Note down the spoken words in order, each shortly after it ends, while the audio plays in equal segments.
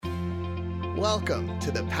Welcome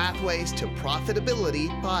to the Pathways to Profitability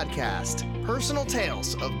podcast, personal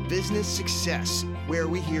tales of business success, where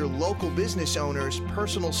we hear local business owners'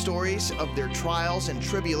 personal stories of their trials and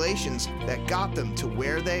tribulations that got them to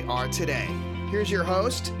where they are today. Here's your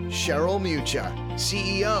host, Cheryl Mucha,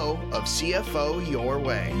 CEO of CFO Your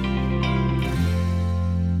Way.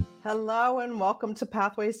 Hello and welcome to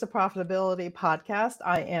Pathways to Profitability podcast.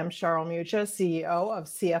 I am Cheryl Mucha, CEO of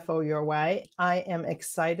CFO Your Way. I am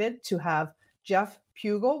excited to have Jeff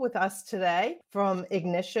Pugel with us today from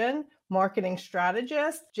Ignition, marketing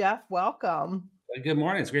strategist. Jeff, welcome. Good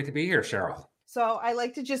morning. It's great to be here, Cheryl. So I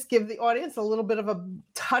like to just give the audience a little bit of a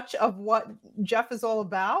touch of what Jeff is all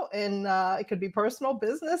about. And it could be personal,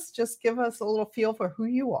 business. Just give us a little feel for who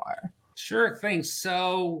you are. Sure thing.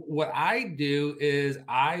 So what I do is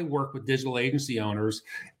I work with digital agency owners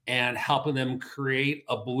and helping them create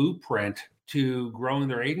a blueprint to growing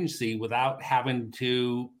their agency without having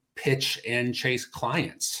to pitch and chase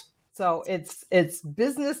clients. So it's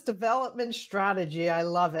business development strategy. I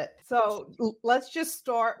love it. So let's just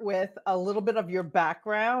start with a little bit of your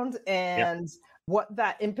background and what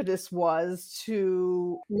that impetus was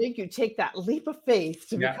to make you take that leap of faith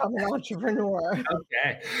to become an entrepreneur.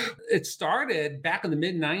 Okay. It started back in the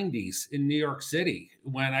mid-90s in New York City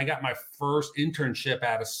when I got my first internship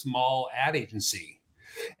at a small ad agency.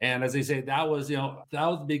 And as they say, that was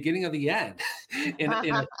the beginning of the end in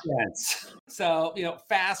a sense. So,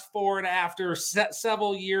 fast forward after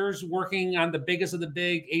several years working on the biggest of the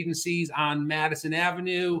big agencies on Madison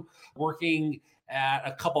Avenue, working at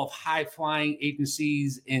a couple of high-flying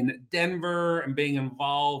agencies in Denver and being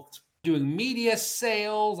involved doing media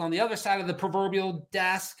sales on the other side of the proverbial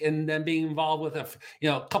desk, and then being involved with a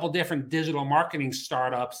couple different digital marketing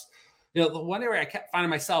startups. The one area I kept finding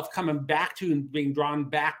myself coming back to and being drawn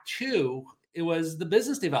back to, it was the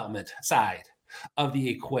business development side of the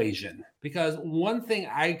equation. Because one thing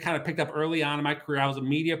I kind of picked up early on in my career, I was a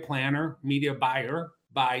media planner, media buyer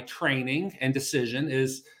by training and decision,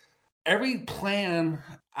 is every plan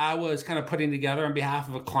I was kind of putting together on behalf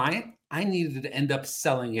of a client, I needed to end up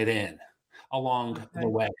selling it in along the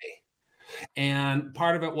way. And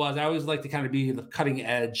part of it was I always like to kind of be the cutting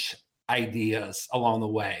edge ideas along the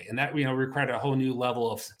way. And that, required a whole new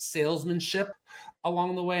level of salesmanship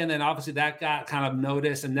along the way. And then obviously that got kind of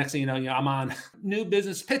noticed. And next thing you know, I'm on new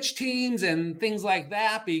business pitch teams and things like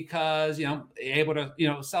that because, able to,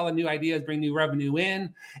 sell new ideas, bring new revenue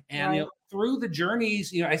in. And, through the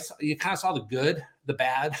journeys, you kind of saw the good, the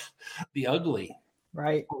bad, the ugly.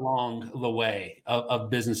 Right. Along the way of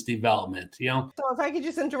business development, So if I could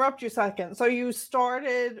just interrupt you a second. So you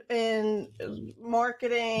started in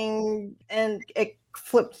marketing and it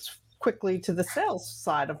flipped quickly to the sales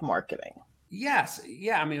side of marketing. Yes.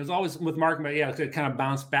 Yeah. I mean, it was always with marketing, but it kind of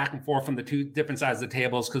bounced back and forth from the two different sides of the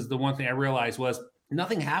tables. Because the one thing I realized was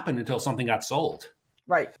nothing happened until something got sold.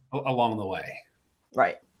 Right. Along the way.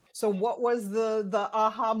 Right. So what was the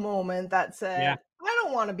aha moment that said, I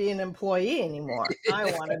don't want to be an employee anymore.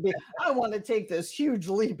 I want to take this huge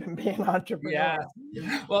leap and be an entrepreneur.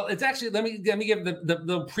 Yeah. Well, it's actually, let me give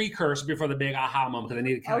the precursor before the big aha moment, because I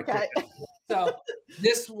need to kind of So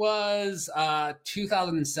this was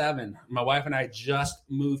 2007. My wife and I just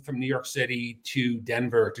moved from New York City to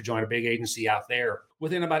Denver to join a big agency out there.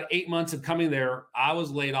 Within about 8 months of coming there, I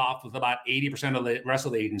was laid off with about 80% of the rest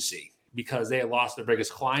of the agency because they had lost their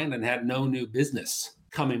biggest client and had no new business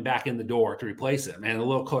coming back in the door to replace them. And a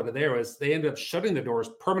little coda there was they ended up shutting the doors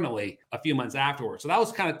permanently a few months afterwards. So that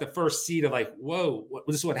was kind of the first seed of like, whoa,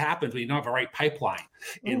 this is what happens when you don't have a right pipeline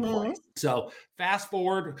in place. So fast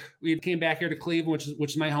forward, we came back here to Cleveland,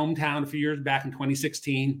 which is my hometown a few years back in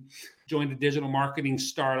 2016, joined a digital marketing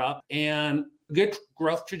startup and good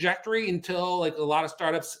growth trajectory until like a lot of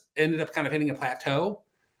startups ended up kind of hitting a plateau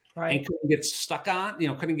and couldn't get stuck on,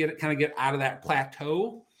 couldn't get out of that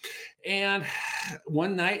plateau. And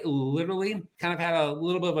one night, literally kind of had a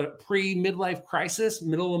little bit of a pre-midlife crisis,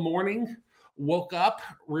 middle of the morning, woke up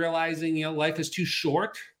realizing, life is too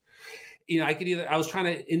short. I was trying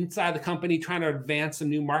to, inside the company, trying to advance some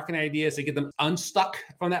new marketing ideas to get them unstuck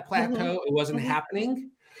from that plateau. It wasn't happening.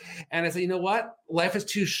 And I said, you know what? Life is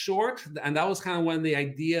too short. And that was kind of when the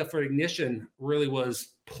idea for Ignition really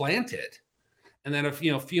was planted. And then a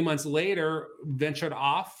few months later, ventured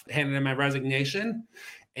off, handed in my resignation.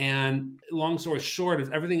 And long story short, is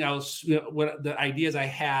everything else, what the ideas I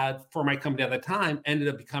had for my company at the time ended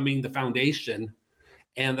up becoming the foundation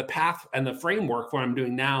and the path and the framework for what I'm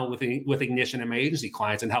doing now with Ignition and my agency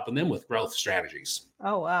clients and helping them with growth strategies.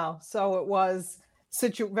 Oh, wow. So it was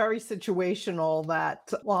very situational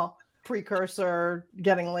that, precursor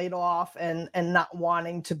getting laid off and not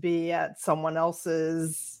wanting to be at someone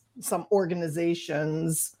else's some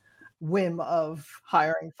organizations' whim of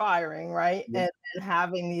hiring, firing, right? Yeah. And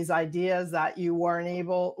having these ideas that you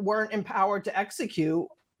weren't empowered to execute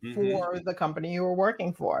for the company you were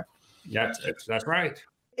working for. That's right.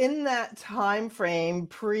 In that time frame,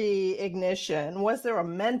 pre-ignition, was there a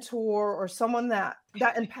mentor or someone that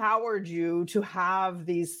empowered you to have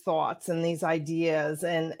these thoughts and these ideas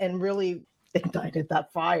and really ignited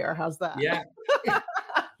that fire? How's that? Yeah.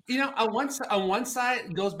 On one side,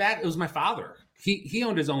 it goes back, it was my father. He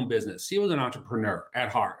owned his own business. He was an entrepreneur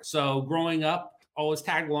at heart. So growing up, always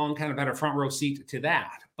tagged along, kind of had a front row seat to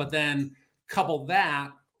that. But then couple that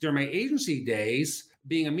during my agency days,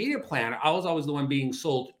 being a media planner, I was always the one being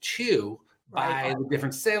sold to by the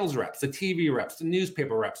different sales reps, the TV reps, the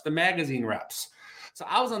newspaper reps, the magazine reps. So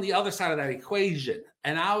I was on the other side of that equation,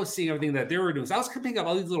 and I was seeing everything that they were doing. So I was picking up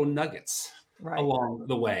all these little nuggets along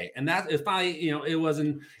the way. And that is finally, it was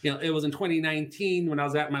in 2019 when I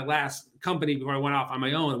was at my last company before I went off on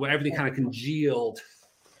my own, where everything kind of congealed.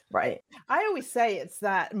 Right. I always say it's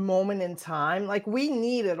that moment in time. Like, we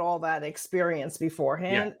needed all that experience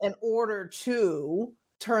beforehand in order to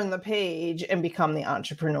turn the page and become the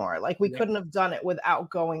entrepreneur. Like, we couldn't have done it without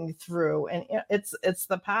going through. And it's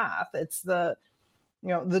the path. It's the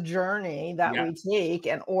journey that we take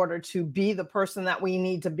in order to be the person that we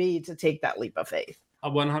need to be to take that leap of faith.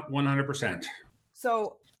 100%.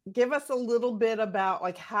 So give us a little bit about,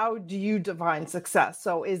 like, how do you define success?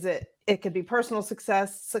 So it could be personal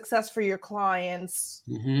success for your clients,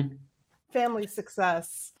 family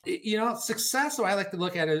success. Success, so I like to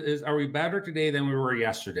look at it is, are we better today than we were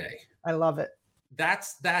yesterday? I love it.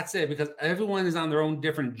 That's it, because everyone is on their own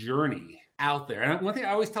different journey out there. And one thing I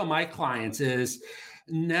always tell my clients is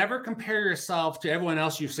never compare yourself to everyone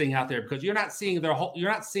else you're seeing out there, because you're not seeing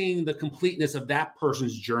the completeness of that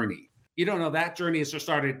person's journey. You don't know that journey has just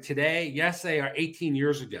started today, yesterday, or 18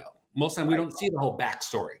 years ago. Most of the time we don't see the whole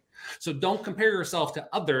backstory. So don't compare yourself to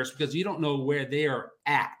others, because you don't know where they are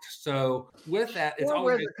at. So with that, it's always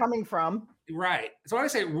where they're coming from. Right. So I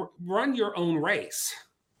say run your own race.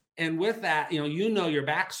 And with that, your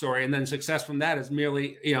backstory, and then success from that is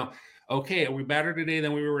merely, okay, are we better today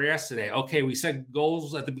than we were yesterday? Okay, we set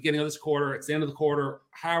goals at the beginning of this quarter. It's the end of the quarter.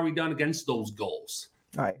 How are we done against those goals?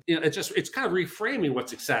 Right. It's kind of reframing what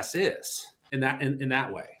success is in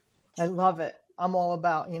that way. I love it. I'm all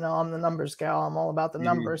about, I'm the numbers gal. I'm all about the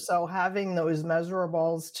numbers. So having those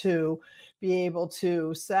measurables to be able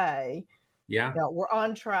to say, we're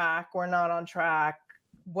on track, we're not on track.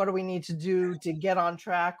 What do we need to do to get on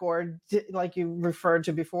track? Or like you referred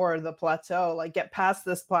to before, the plateau, like get past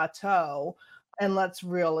this plateau and let's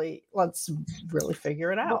really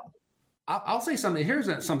figure it out. I'll say something. Here's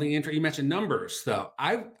something interesting. You mentioned numbers, though.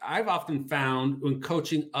 I've often found when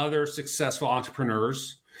coaching other successful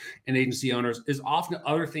entrepreneurs and agency owners is often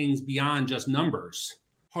other things beyond just numbers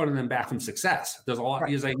holding them back from success. There's a lot,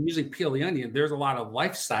 as I usually peel the onion, there's a lot of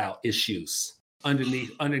lifestyle issues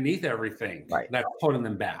underneath everything that's holding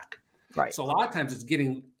them back. Right. So a lot of times it's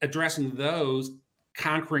addressing those,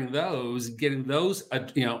 conquering those, getting those,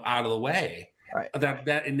 out of the way. Right.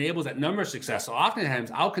 That enables that number success. So oftentimes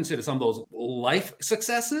I'll consider some of those life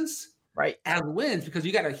successes as wins, because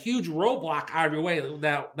you got a huge roadblock out of your way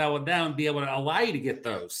that would then be able to allow you to get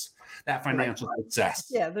that financial success.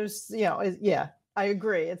 Yeah, there's, I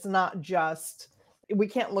agree. It's not just, we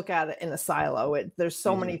can't look at it in a silo. There's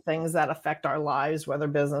so many things that affect our lives, whether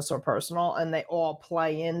business or personal, and they all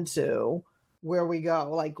play into where we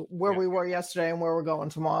go, like where we were yesterday and where we're going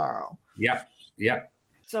tomorrow. Yep.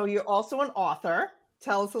 So you're also an author.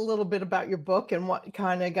 Tell us a little bit about your book and what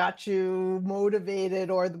kind of got you motivated,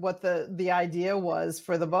 or what the idea was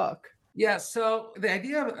for the book. Yeah. So the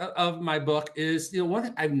idea of my book is, one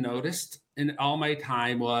thing I've noticed in all my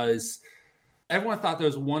time was everyone thought there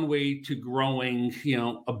was one way to growing,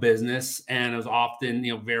 a business. And it was often,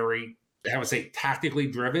 very, I would say, tactically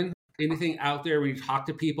driven. Anything out there, when you talk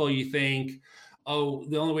to people, you think, oh,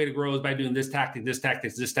 the only way to grow is by doing this tactic,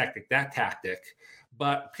 that tactic.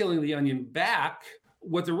 But peeling the onion back,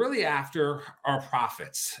 what they're really after are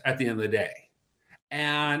profits at the end of the day.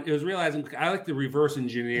 And it was realizing I like to reverse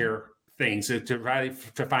engineer things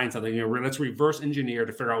to find something. Let's reverse engineer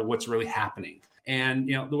to figure out what's really happening. And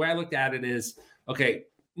the way I looked at it is, okay,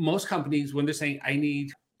 most companies, when they're saying I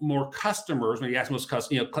need more customers, when you ask most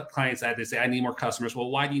clients that, they say I need more customers. Well,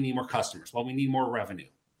 why do you need more customers? Well, we need more revenue.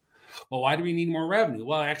 Well, why do we need more revenue?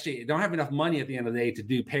 Well, actually, I don't have enough money at the end of the day to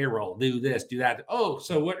do payroll, do this, do that. Oh,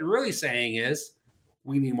 so what you're really saying is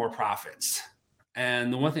we need more profits.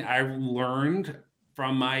 And the one thing I learned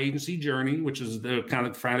from my agency journey, which is the kind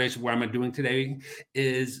of foundation of what I'm doing today,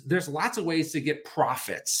 is there's lots of ways to get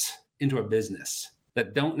profits into a business.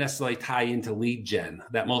 that don't necessarily tie into lead gen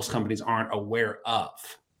that most companies aren't aware of.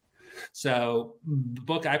 So the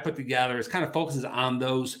book I put together is kind of focuses on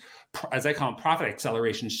those, as I call them, profit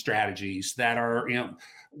acceleration strategies that are,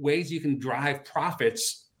 ways you can drive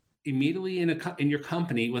profits immediately in your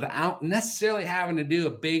company without necessarily having to do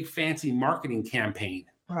a big fancy marketing campaign.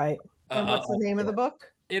 Right. And what's the name of the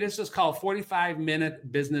book? It is just called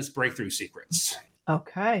 45-Minute Business Breakthrough Secrets.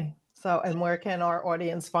 Okay. So, and where can our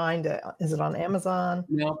audience find it? Is it on Amazon?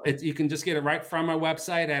 No, you can just get it right from our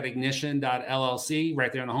website at ignition.llc,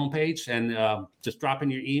 right there on the homepage, and just drop in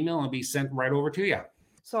your email and be sent right over to you.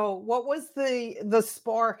 So what was the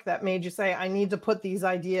spark that made you say, I need to put these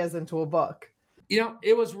ideas into a book?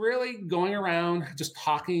 It was really going around, just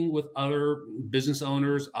talking with other business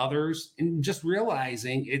owners, others, and just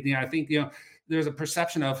realizing it. I think, there's a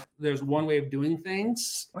perception of there's one way of doing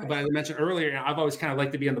things. Right. But as I mentioned earlier, I've always kind of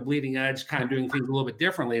liked to be on the bleeding edge, kind of doing things a little bit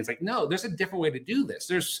differently. It's like, no, there's a different way to do this.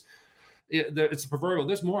 It's proverbial.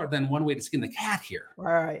 There's more than one way to skin the cat here.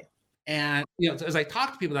 Right. And, as I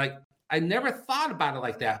talk to people, like, I never thought about it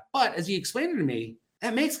like that. But as you explained it to me,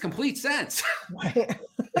 that makes complete sense. Right.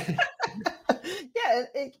 Yeah.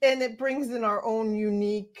 And it brings in our own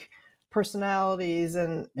unique personalities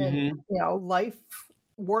and life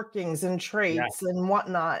workings and traits and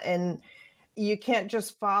whatnot. And you can't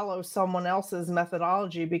just follow someone else's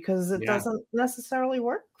methodology because it doesn't necessarily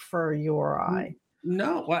work for you or I.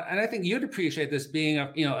 No, well, and I think you'd appreciate this being a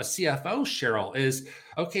CFO, Cheryl, is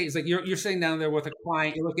okay. It's like you're sitting down there with a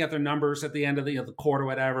client, you're looking at their numbers at the end of the quarter,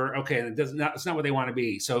 whatever. Okay, and it's not what they want to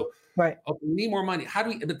be. So, right, okay, we need more money.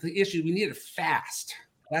 But the issue, we need it fast.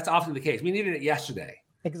 That's often the case. We needed it yesterday.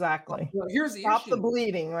 Exactly. Well, here's the Stop issue. the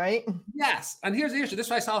bleeding, right? Yes, and here's the issue. This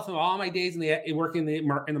is what I saw through all my days working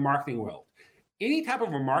in the marketing world. Any type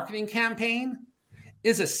of a marketing campaign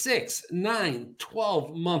is a 6, 9,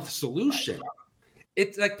 12-month solution.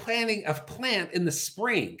 It's like planting a plant in the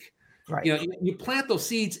spring. Right. You plant those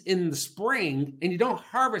seeds in the spring and you don't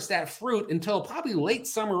harvest that fruit until probably late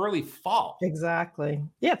summer, early fall. Exactly.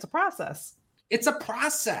 Yeah, it's a process. It's a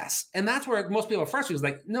process. And that's where most people are frustrated. It's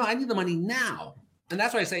like, no, I need the money now. And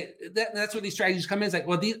that's why I say that's where these strategies come in. It's like,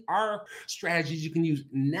 well, these are strategies you can use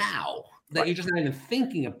now that you're just not even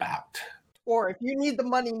thinking about. Or if you need the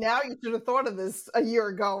money now, you should have thought of this a year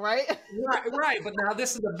ago, right? Right. But now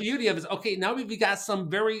this is the beauty of it. Okay, now we've got some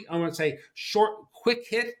very, I want to say, short, quick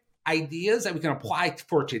hit ideas that we can apply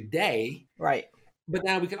for today. Right. But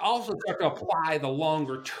now we can also start to apply the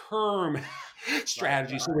longer term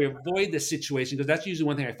strategy so we avoid this situation, because that's usually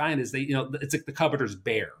one thing I find is it's like the cupboarder's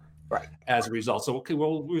bare. Right. As a result. So, okay,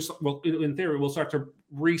 well, in theory, we'll start to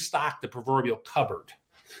restock the proverbial cupboard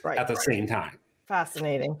at the same time.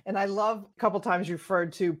 Fascinating. And I love a couple times you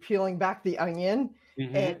referred to peeling back the onion.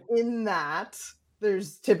 Mm-hmm. And in that,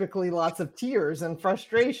 there's typically lots of tears and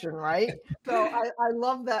frustration, right? So I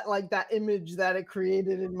love that, like that image that it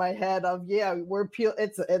created in my head of,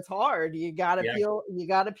 it's hard. You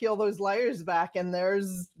gotta peel those layers back, and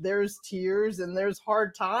there's tears and there's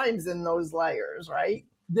hard times in those layers, right?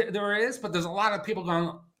 There is, but there's a lot of people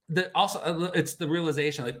going, also it's the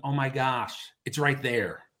realization like, oh my gosh, it's right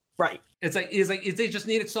there. Right. It's like they just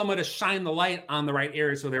needed someone to shine the light on the right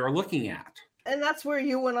areas where they were looking at. And that's where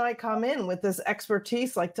you and I come in with this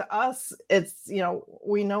expertise. Like to us, it's,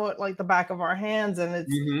 we know it like the back of our hands, and it's,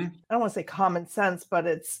 I don't want to say common sense, but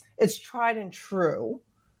it's tried and true.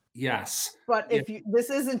 Yes. But if this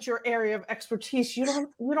isn't your area of expertise, you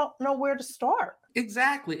don't know where to start.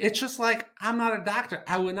 Exactly. It's just like, I'm not a doctor.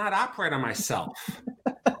 I would not operate on myself.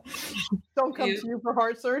 Don't come to you for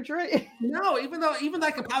heart surgery. No, even though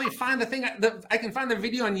I can probably find I can find the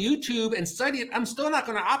video on YouTube and study it, I'm still not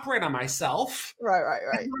going to operate on myself. Right.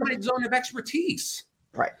 That's my zone of expertise.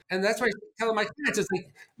 Right. And that's why I tell my clients, it's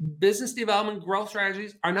like business development, growth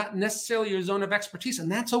strategies are not necessarily your zone of expertise,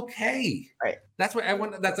 and that's okay. Right. That's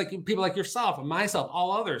what that's like people like yourself and myself,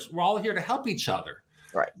 all others. We're all here to help each other.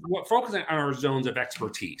 Right. We're focusing on our zones of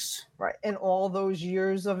expertise. Right. And all those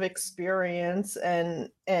years of experience and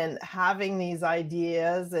having these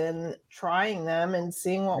ideas and trying them and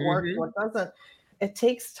seeing what works, what doesn't. It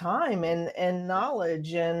takes time and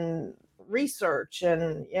knowledge and research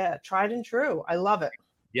and tried and true. I love it.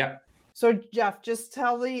 Yep. So Jeff, just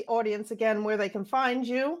tell the audience again where they can find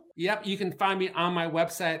you. Yep. You can find me on my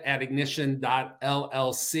website at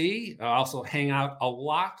ignition.llc. I also hang out a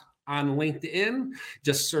lot on LinkedIn.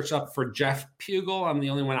 Just search up for Jeff Pugel. I'm the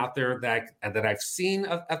only one out there that I've seen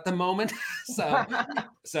at the moment. So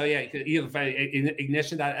yeah, you can either find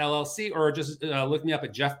ignition.llc or just look me up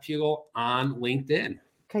at Jeff Pugel on LinkedIn.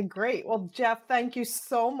 Okay, great. Well, Jeff, thank you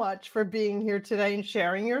so much for being here today and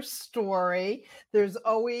sharing your story. There's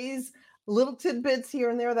always little tidbits here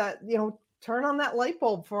and there that, turn on that light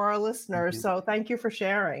bulb for our listeners. So thank you for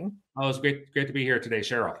sharing. Oh, it's great to be here today,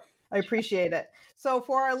 Cheryl. I appreciate it. So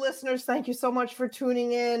for our listeners, thank you so much for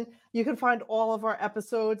tuning in. You can find all of our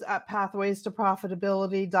episodes at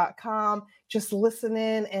pathwaystoprofitability.com. Just listen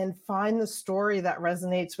in and find the story that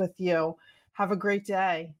resonates with you. Have a great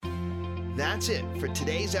day. That's it for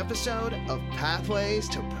today's episode of Pathways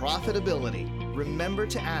to Profitability. Remember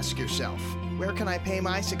to ask yourself, where can I pay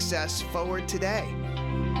my success forward today?